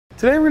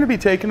Today we're going to be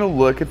taking a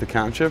look at the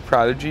Tekonsha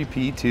Prodigy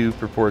P2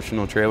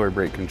 proportional trailer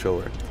brake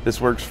controller. This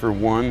works for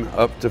 1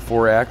 up to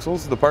 4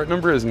 axles. The part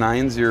number is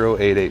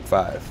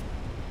 90885.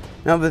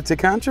 Now the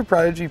Tekonsha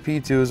Prodigy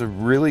P2 is a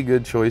really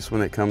good choice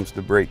when it comes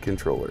to brake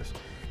controllers.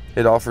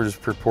 It offers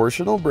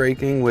proportional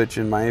braking, which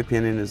in my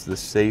opinion is the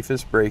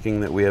safest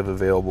braking that we have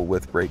available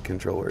with brake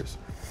controllers,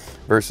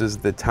 versus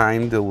the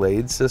time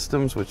delayed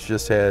systems, which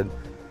just had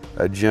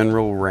a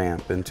general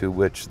ramp into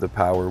which the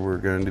power were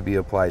going to be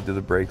applied to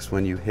the brakes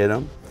when you hit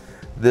them.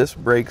 This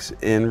brakes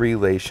in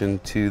relation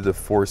to the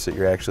force that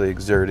you're actually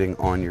exerting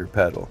on your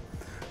pedal.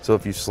 So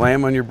if you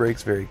slam on your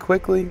brakes very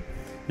quickly,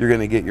 you're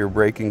going to get your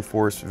braking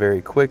force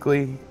very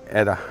quickly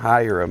at a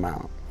higher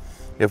amount.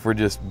 If we're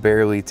just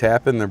barely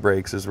tapping the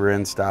brakes as we're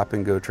in stop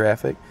and go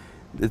traffic,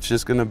 it's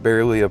just going to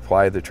barely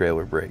apply the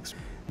trailer brakes.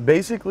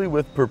 Basically,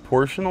 with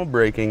proportional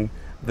braking,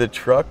 the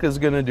truck is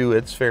going to do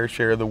its fair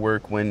share of the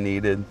work when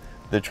needed.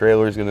 The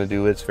trailer is going to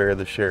do its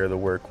fair share of the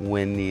work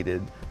when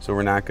needed. So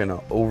we're not going to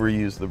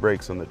overuse the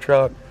brakes on the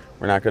truck.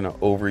 We're not going to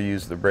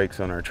overuse the brakes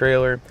on our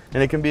trailer.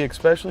 And it can be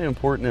especially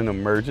important in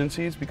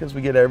emergencies because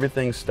we get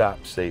everything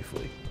stopped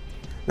safely.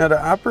 Now to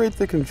operate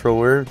the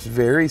controller, it's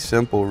very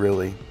simple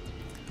really.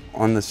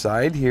 On the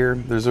side here,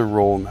 there's a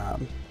roll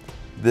knob.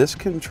 This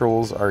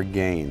controls our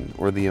gain,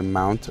 or the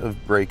amount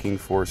of braking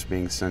force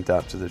being sent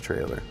out to the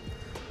trailer.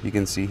 You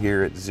can see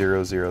here at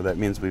 0, 0. That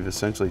means we've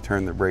essentially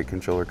turned the brake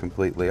controller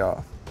completely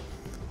off.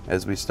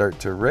 As we start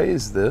to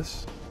raise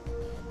this,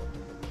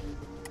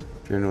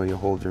 generally you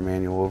hold your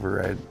manual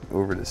override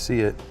over to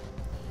see it,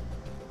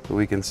 but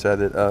we can set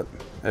it up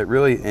at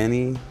really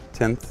any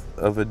 1/10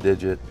 of a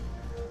digit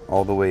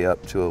all the way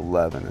up to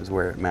 11 is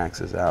where it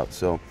maxes out.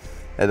 So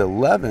at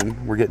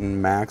 11, we're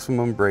getting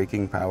maximum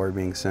braking power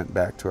being sent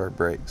back to our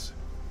brakes.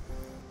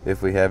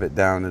 If we have it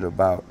down at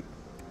about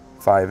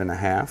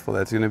 5.5, well,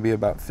 that's going to be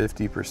about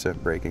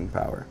 50% braking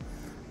power.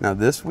 Now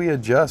this we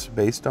adjust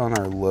based on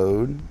our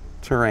load,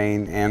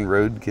 terrain, and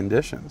road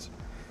conditions.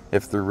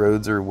 If the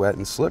roads are wet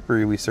and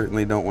slippery, we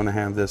certainly don't want to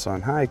have this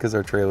on high because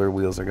our trailer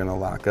wheels are going to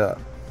lock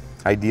up.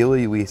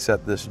 Ideally, we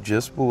set this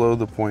just below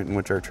the point in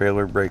which our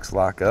trailer brakes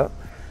lock up.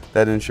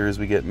 That ensures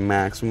we get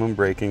maximum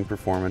braking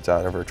performance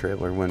out of our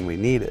trailer when we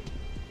need it.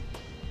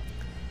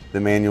 The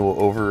manual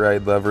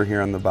override lever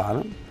here on the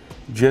bottom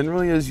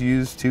generally is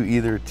used to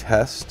either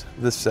test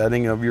the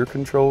setting of your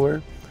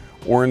controller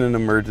or in an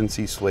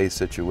emergency sway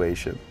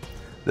situation.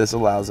 This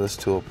allows us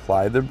to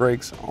apply the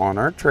brakes on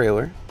our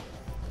trailer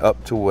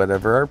up to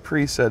whatever our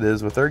preset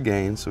is with our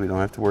gain, so we don't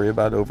have to worry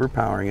about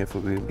overpowering. If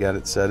we've got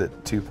it set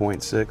at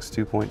 2.6,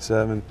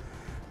 2.7,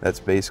 that's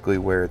basically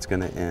where it's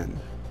going to end.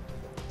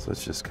 So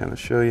let's just kind of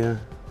show you.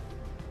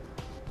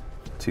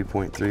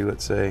 2.3,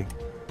 let's say,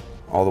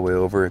 all the way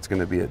over, it's going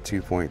to be at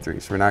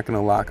 2.3. So we're not going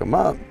to lock them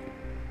up,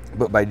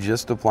 but by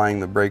just applying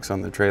the brakes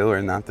on the trailer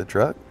and not the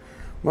truck,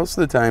 most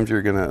of the times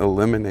you're going to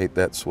eliminate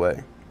that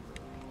sway.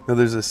 Now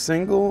there's a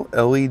single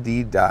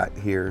LED dot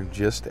here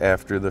just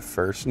after the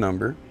first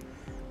number.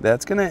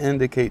 That's going to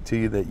indicate to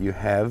you that you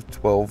have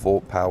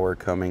 12-volt power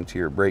coming to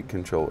your brake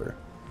controller.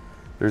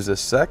 There's a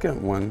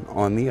second one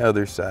on the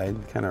other side,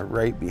 kind of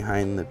right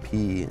behind the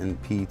P in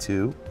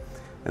P2,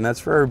 and that's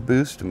for our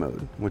boost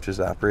mode, which is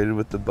operated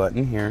with the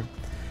button here.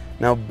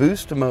 Now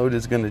boost mode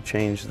is going to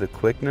change the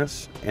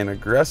quickness and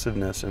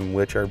aggressiveness in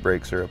which our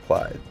brakes are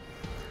applied.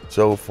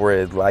 So for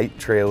a light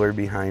trailer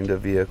behind a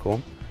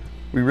vehicle,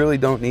 we really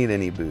don't need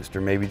any boost,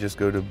 or maybe just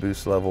go to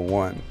boost level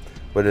 1.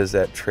 But as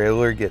that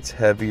trailer gets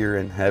heavier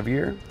and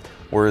heavier,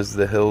 or as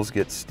the hills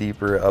get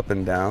steeper up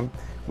and down,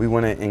 we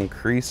want to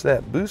increase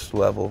that boost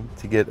level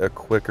to get a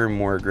quicker,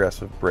 more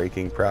aggressive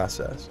braking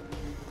process.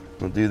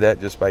 We'll do that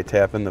just by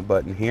tapping the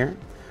button here.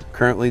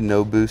 Currently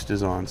no boost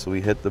is on, so we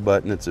hit the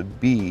button, it's a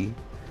B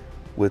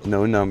with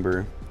no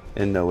number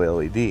and no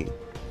LED.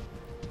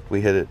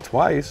 We hit it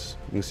twice,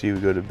 you can see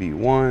we go to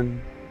B1,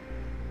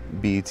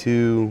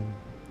 B2,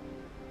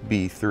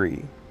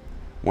 B3.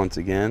 Once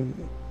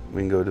again,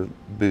 we can go to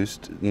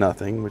boost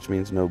nothing, which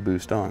means no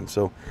boost on.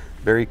 So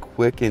very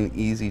quick and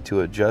easy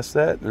to adjust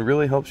that. And it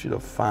really helps you to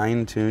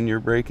fine tune your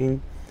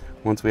braking.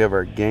 Once we have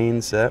our gain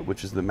set,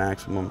 which is the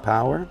maximum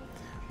power,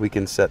 we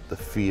can set the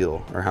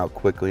feel, or how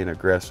quickly and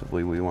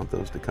aggressively we want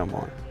those to come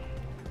on.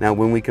 Now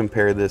when we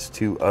compare this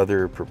to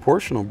other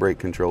proportional brake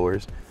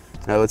controllers,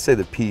 let's say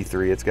the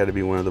P3, it's got to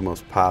be one of the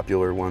most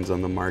popular ones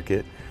on the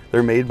market.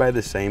 They're made by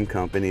the same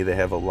company. They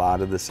have a lot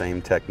of the same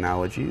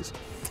technologies.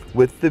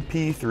 With the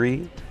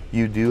P3,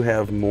 you do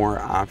have more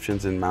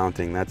options in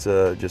mounting. That's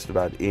just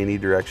about any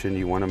direction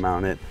you want to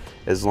mount it,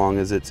 as long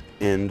as it's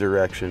in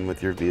direction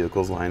with your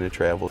vehicle's line of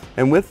travel.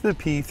 And with the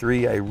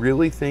P3, I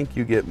really think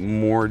you get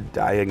more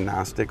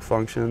diagnostic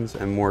functions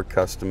and more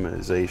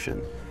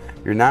customization.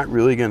 You're not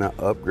really going to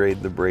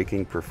upgrade the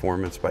braking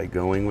performance by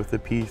going with the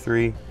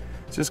P3.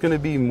 It's just going to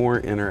be more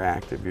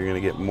interactive. You're going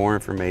to get more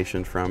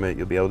information from it.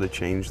 You'll be able to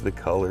change the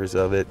colors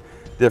of it,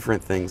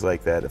 different things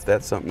like that. If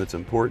that's something that's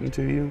important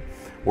to you,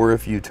 or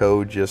if you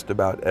tow just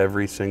about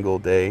every single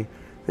day,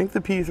 I think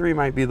the P3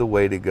 might be the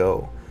way to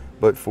go.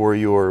 But for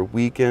your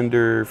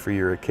weekender, for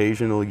your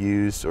occasional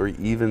use, or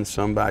even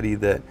somebody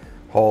that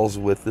hauls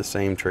with the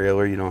same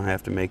trailer. You don't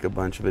have to make a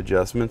bunch of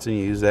adjustments and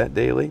use that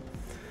daily.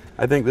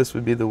 I think this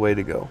would be the way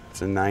to go.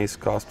 It's a nice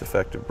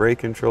cost-effective brake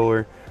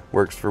controller,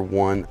 works for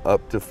 1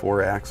 up to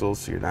 4 axles,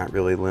 so you're not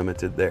really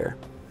limited there.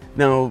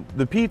 Now,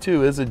 the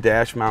P2 is a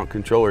dash mount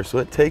controller, so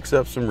it takes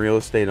up some real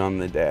estate on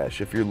the dash.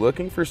 If you're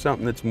looking for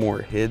something that's more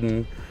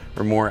hidden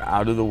or more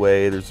out of the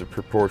way, there's a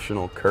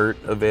proportional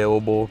cert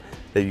available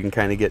that you can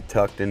kind of get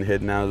tucked and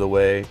hidden out of the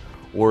way.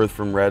 Or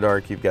from Red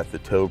Arc, you've got the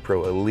Tow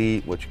Pro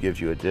Elite, which gives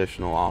you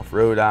additional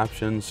off-road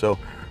options. So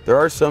there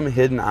are some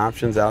hidden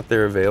options out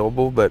there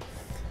available, but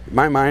in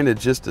my mind,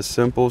 it's just a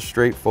simple,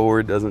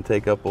 straightforward, doesn't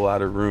take up a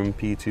lot of room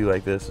P2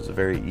 like this is a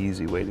very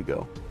easy way to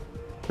go.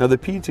 Now the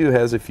P2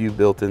 has a few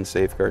built-in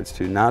safeguards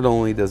too. Not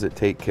only does it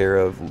take care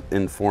of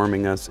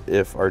informing us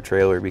if our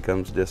trailer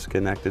becomes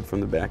disconnected from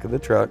the back of the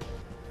truck,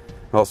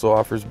 it also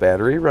offers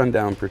battery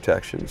rundown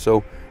protection.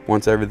 So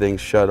once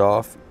everything's shut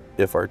off,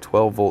 if our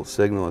 12-volt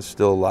signal is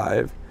still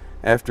live,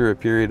 after a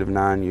period of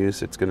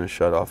non-use, it's going to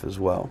shut off as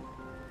well.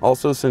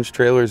 Also, since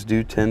trailers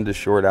do tend to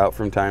short out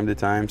from time to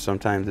time,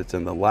 sometimes it's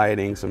in the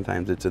lighting,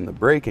 sometimes it's in the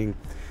braking,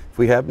 if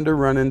we happen to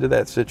run into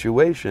that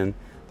situation,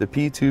 the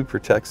P2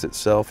 protects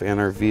itself and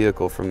our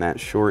vehicle from that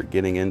short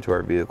getting into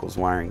our vehicle's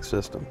wiring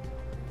system.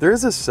 There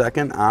is a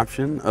second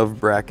option of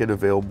bracket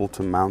available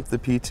to mount the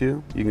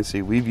P2. You can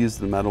see we've used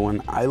the metal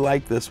one. I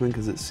like this one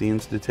because it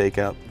seems to take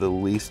out the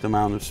least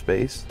amount of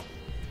space.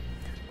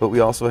 But we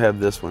also have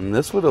this one.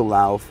 This would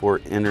allow for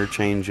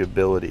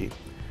interchangeability.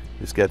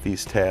 Just got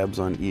these tabs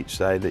on each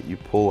side that you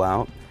pull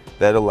out.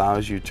 That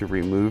allows you to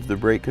remove the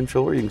brake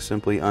controller. You can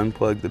simply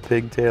unplug the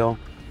pigtail,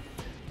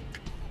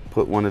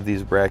 put one of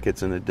these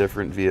brackets in a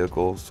different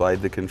vehicle,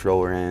 slide the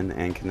controller in,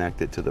 and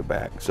connect it to the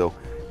back. So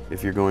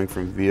if you're going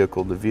from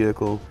vehicle to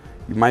vehicle,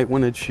 you might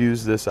want to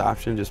choose this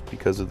option just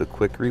because of the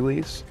quick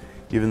release.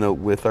 Even though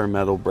with our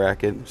metal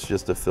bracket, it's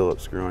just a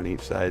Phillips screw on each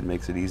side,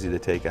 makes it easy to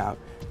take out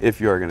if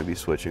you are going to be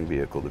switching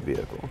vehicle to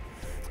vehicle.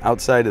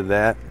 Outside of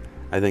that,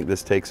 I think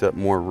this takes up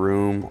more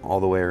room all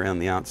the way around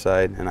the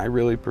outside, and I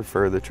really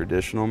prefer the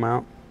traditional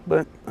mount,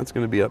 but that's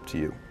going to be up to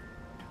you.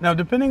 Now,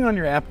 depending on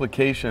your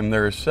application,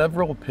 there are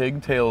several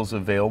pigtails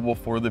available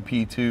for the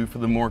P2 for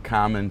the more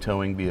common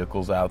towing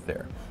vehicles out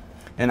there.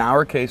 In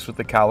our case with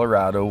the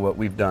Colorado, what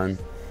we've done,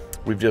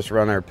 we've just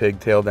run our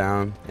pigtail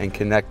down and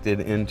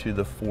connected into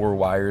the 4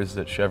 wires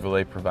that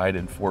Chevrolet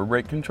provided for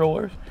brake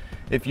controllers.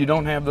 If you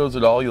don't have those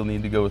at all, you'll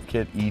need to go with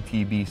kit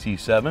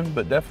ETBC7,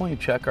 but definitely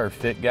check our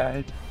fit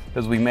guide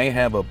because we may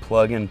have a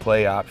plug and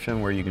play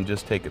option where you can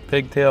just take a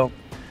pigtail,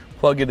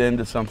 plug it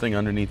into something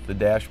underneath the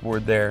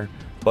dashboard there,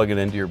 plug it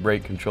into your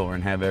brake controller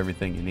and have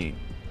everything you need.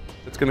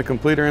 It's going to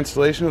complete our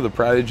installation of the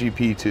Prodigy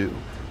P2,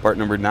 part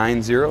number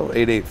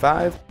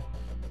 90885.